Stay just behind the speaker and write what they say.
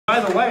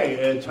our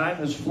way. Time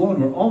has flown.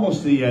 We're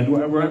almost to the end.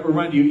 I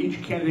remind you,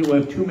 each candidate will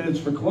have 2 minutes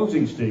for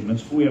closing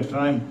statements. We have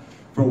time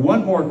for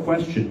one more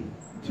question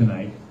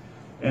tonight.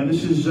 And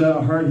this is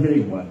a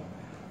hard-hitting one.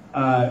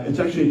 It's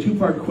actually a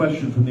two-part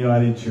question from the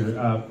audience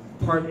here.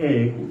 Part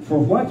A, for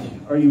what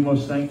are you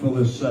most thankful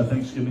this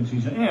Thanksgiving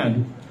season?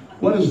 And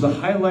what is the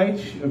highlight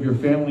of your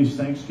family's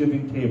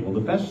Thanksgiving table?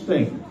 The best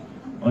thing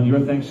on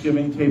your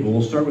Thanksgiving table?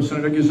 We'll start with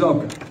Senator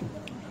Gazelka.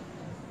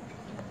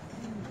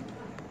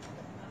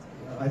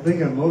 I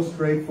think I'm most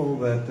grateful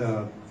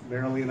that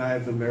Marilee and I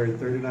have been married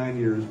 39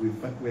 years. We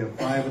have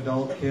 5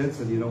 adult kids,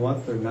 and you know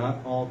what? They're not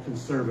all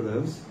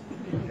conservatives.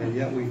 And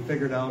yet we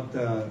figured out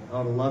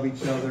how to love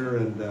each other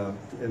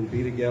and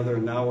be together,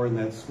 and now we're in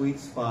that sweet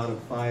spot of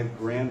 5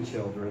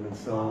 grandchildren, and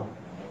so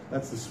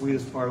that's the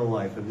sweetest part of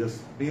life. And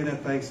just being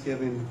at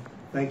Thanksgiving,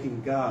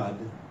 thanking God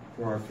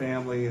for our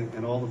family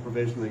and all the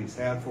provision that He's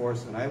had for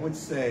us. And I would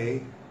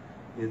say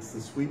it's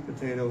the sweet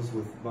potatoes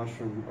with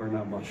mushroom, or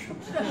not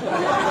mushrooms. It's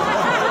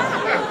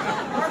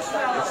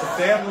a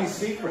family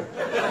secret.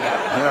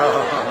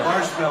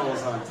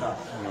 Marshmallows on top.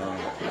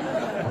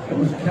 I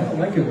was kind of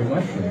like it with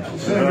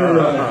mushrooms.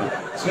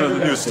 Senator,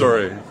 the news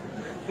story.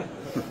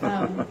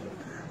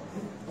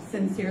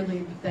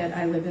 Sincerely, that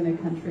I live in a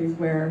country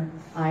where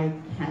I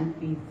can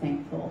be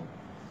thankful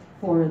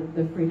for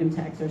the freedom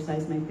to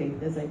exercise my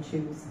faith as I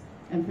choose,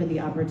 and for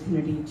the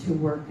opportunity to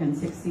work and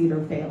succeed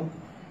or fail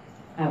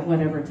at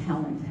whatever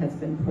talent has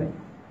been put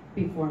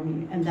before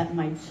me, and that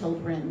my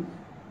children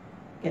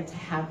get to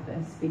have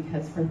this,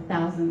 because for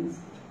thousands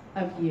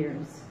of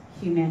years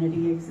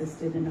humanity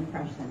existed in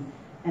oppression,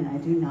 and I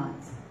do not,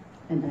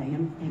 and I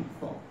am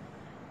thankful.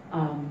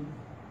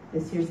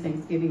 This year's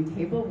Thanksgiving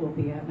table will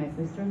be at my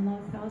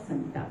sister-in-law's house,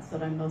 and that's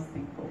what I'm most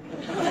thankful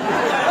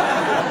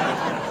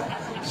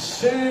for.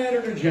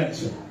 Senator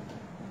Jensen.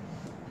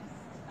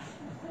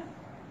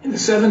 In the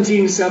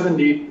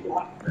 1770s,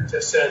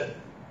 Socrates said,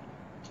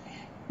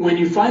 when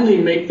you finally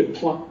make the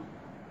plunge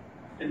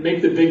and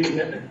make the big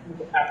commitment, it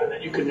will happen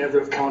that you could never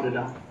have counted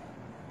on.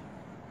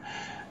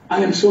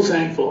 I am so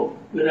thankful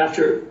that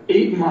after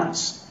 8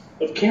 months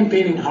of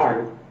campaigning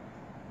hard,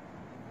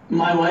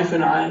 my wife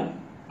and I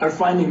are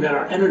finding that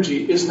our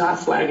energy is not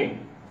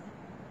flagging.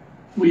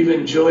 We've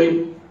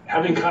enjoyed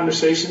having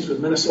conversations with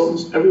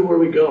Minnesotans everywhere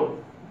we go.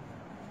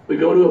 We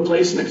go to a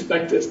place and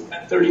expect to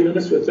spend 30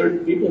 minutes with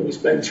 30 people, and we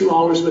spend 2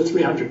 hours with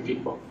 300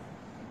 people.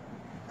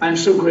 I'm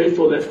so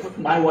grateful that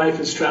my wife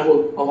has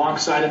traveled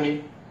alongside of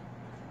me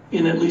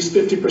in at least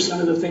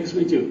 50% of the things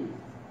we do.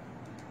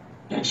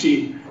 And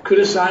she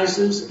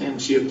criticizes,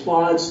 and she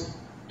applauds,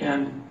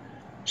 and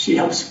she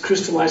helps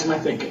crystallize my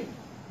thinking.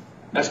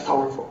 That's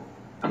powerful.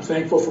 I'm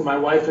thankful for my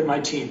wife and my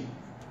team.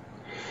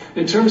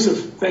 In terms of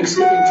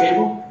Thanksgiving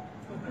table,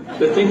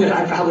 the thing that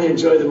I probably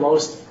enjoy the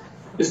most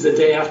is the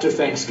day after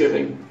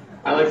Thanksgiving.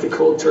 I like the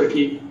cold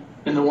turkey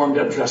and the warmed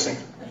up dressing.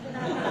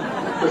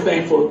 We're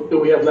thankful that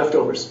we have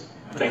leftovers.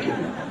 Thank you.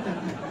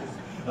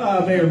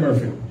 Mayor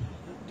Murphy.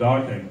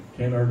 Doc, I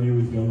can't argue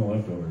with you on the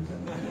leftovers.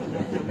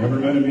 Never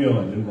met a meal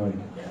I didn't like.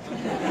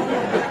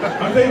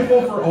 I'm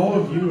thankful for all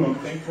of you. I'm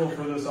thankful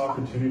for this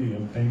opportunity.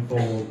 I'm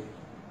thankful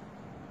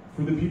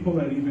for the people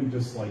that even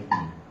dislike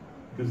me.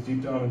 Because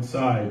deep down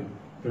inside,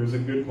 there's a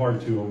good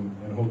part to them,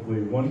 and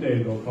hopefully one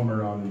day they'll come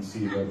around and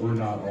see that we're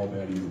not all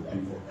bad evil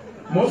people.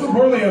 Most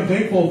importantly, I'm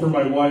thankful for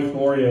my wife,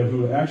 Gloria,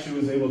 who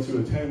actually was able to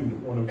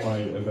attend one of my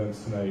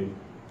events tonight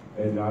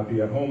and not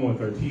be at home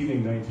with our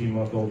teething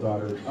 19-month-old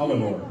daughter,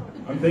 Eleanor.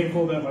 I'm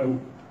thankful that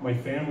my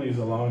family is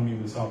allowing me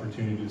this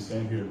opportunity to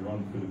stand here and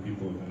run for the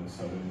people of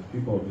Minnesota and the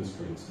people of this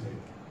great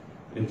state.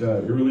 It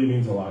really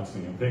means a lot to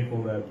me. I'm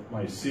thankful that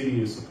my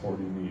city is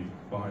supporting me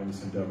behind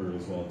this endeavor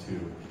as well, too.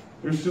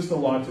 There's just a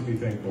lot to be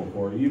thankful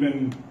for,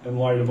 even in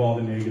light of all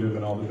the negative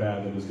and all the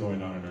bad that is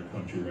going on in our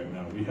country right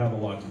now. We have a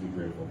lot to be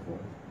grateful for.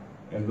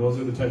 And those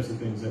are the types of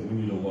things that we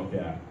need to look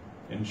at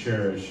and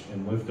cherish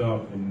and lift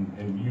up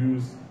and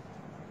use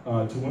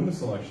to win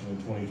this election in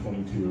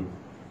 2022.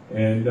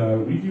 And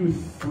we do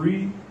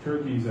 3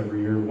 turkeys every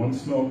year, 1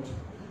 smoked,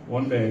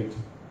 1 baked,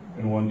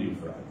 and 1 deep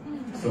fried.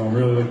 So I'm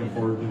really looking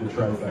forward to the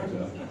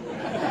trifecta.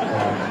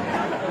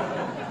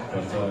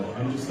 But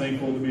I'm just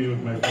thankful to be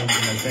with my friends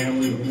and my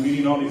family and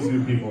meeting all these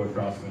new people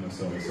across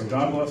Minnesota. So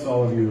God bless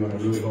all of you, and I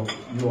really hope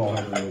you all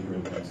have a really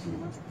great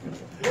Thanksgiving.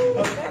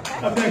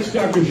 Up next,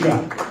 Dr.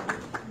 Schott.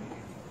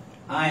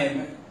 I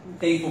am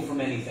thankful for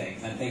many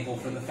things. I'm thankful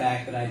for the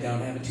fact that I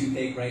don't have a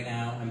toothache right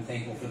now. I'm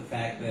thankful for the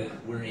fact that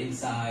we're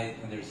inside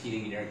and there's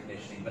heating and air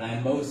conditioning. But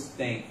I'm most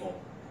thankful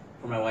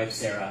for my wife,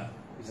 Sarah,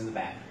 who's in the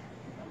back,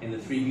 and the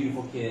 3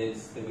 beautiful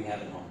kids that we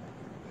have at home.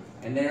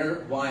 And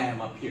they're why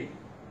I'm up here,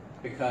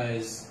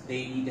 because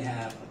they need to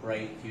have a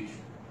bright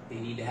future. They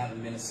need to have a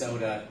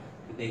Minnesota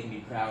that they can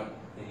be proud of.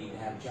 They need to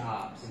have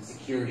jobs and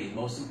security.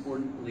 Most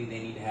importantly, they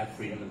need to have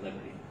freedom and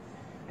liberty.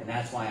 And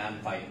that's why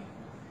I'm fighting.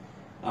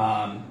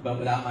 But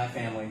without my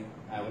family,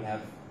 I would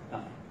have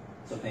nothing.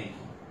 So thank you.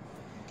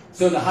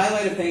 So the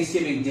highlight of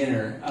Thanksgiving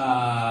dinner,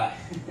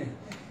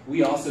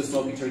 we also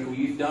smoke a turkey.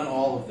 We've done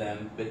all of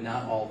them, but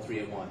not all 3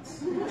 at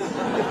once.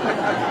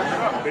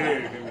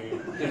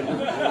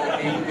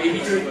 Baby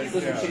turkeys,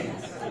 little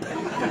chickens.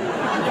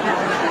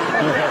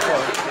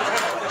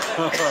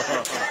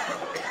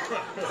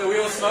 So we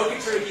will smoke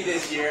a turkey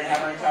this year and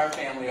have our entire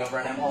family over,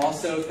 and I'm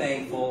also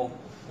thankful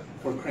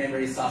for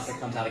cranberry sauce that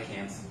comes out of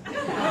cans.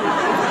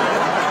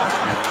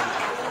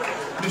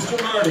 Mr.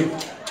 Marty.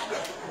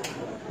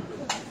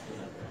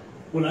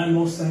 What I'm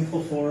most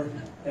thankful for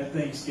at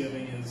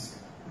Thanksgiving is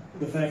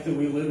the fact that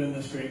we live in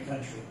this great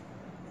country.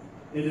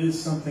 It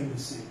is something to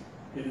see.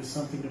 It is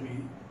something to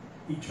be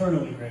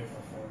eternally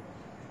grateful for.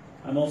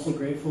 I'm also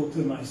grateful to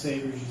my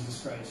Savior,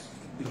 Jesus Christ,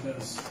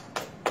 because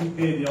He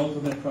paid the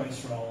ultimate price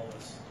for all of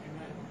us.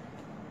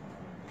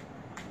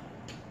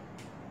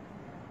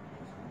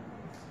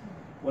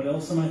 What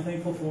else am I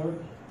thankful for?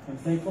 I'm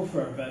thankful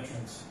for our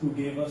veterans who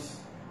gave us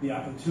the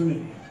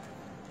opportunity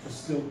to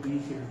still be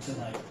here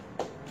tonight.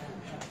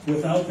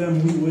 Without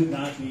them, we would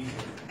not be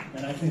here.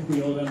 And I think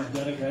we owe them a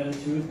debt of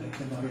gratitude that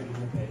can never be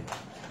repaid.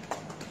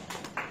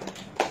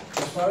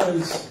 As far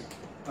as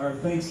our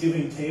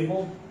Thanksgiving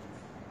table,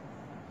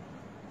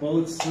 well,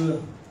 it's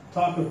the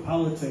talk of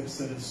politics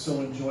that is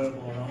so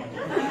enjoyable around.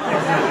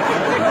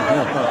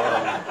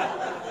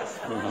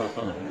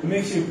 It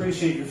makes you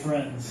appreciate your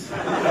friends.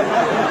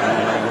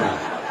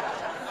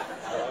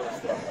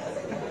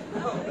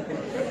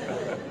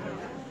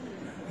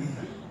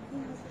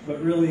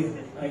 But really,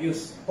 I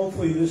guess,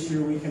 hopefully this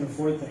year we can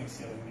afford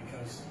Thanksgiving,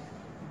 because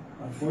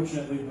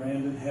unfortunately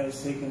Brandon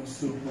has taken us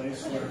to a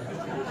place where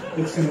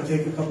it's going to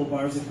take a couple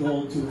bars of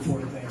gold to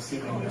afford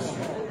Thanksgiving this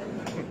year.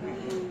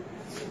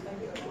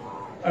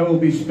 I will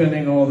be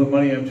spending all the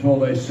money I'm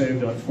told I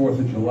saved on 4th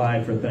of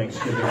July for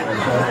Thanksgiving. Isn't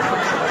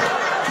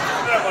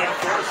that like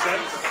 4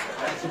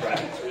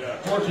 cents? Yeah.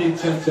 14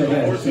 cents a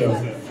head, so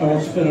I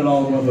won't spend it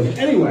all in one place.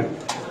 Anyway,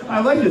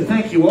 I'd like to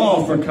thank you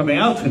all for coming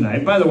out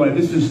tonight. By the way,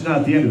 this is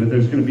not the end of it.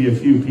 There's going to be a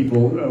few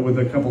people with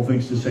a couple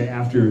things to say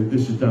after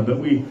this is done. But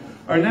we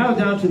are now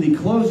down to the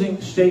closing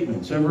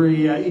statements.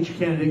 Each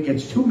candidate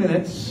gets 2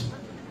 minutes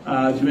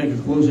to make a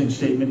closing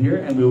statement here,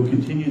 and we will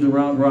continue the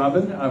round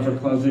robin for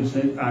closing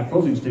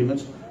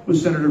statements with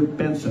Senator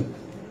Benson.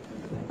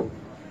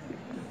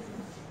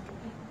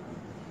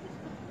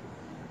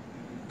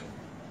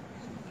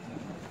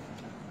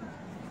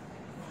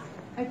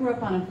 I grew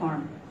up on a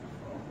farm.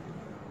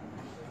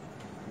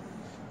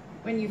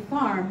 When you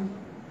farm,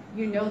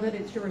 you know that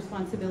it's your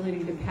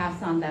responsibility to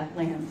pass on that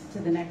land to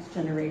the next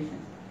generation.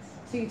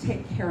 So you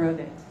take care of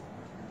it.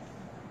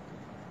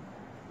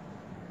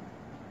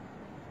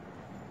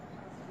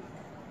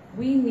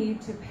 We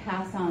need to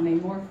pass on a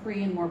more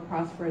free and more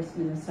prosperous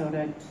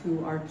Minnesota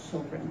to our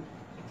children.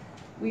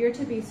 We are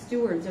to be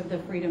stewards of the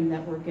freedom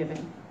that we're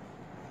given.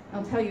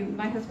 I'll tell you,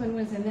 my husband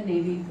was in the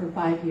Navy for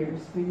 5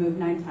 years. We moved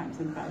 9 times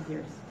in 5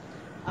 years.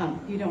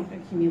 You don't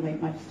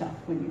accumulate much stuff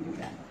when you do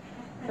that.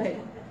 But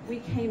we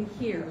came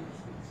here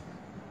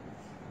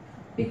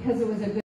because it was a good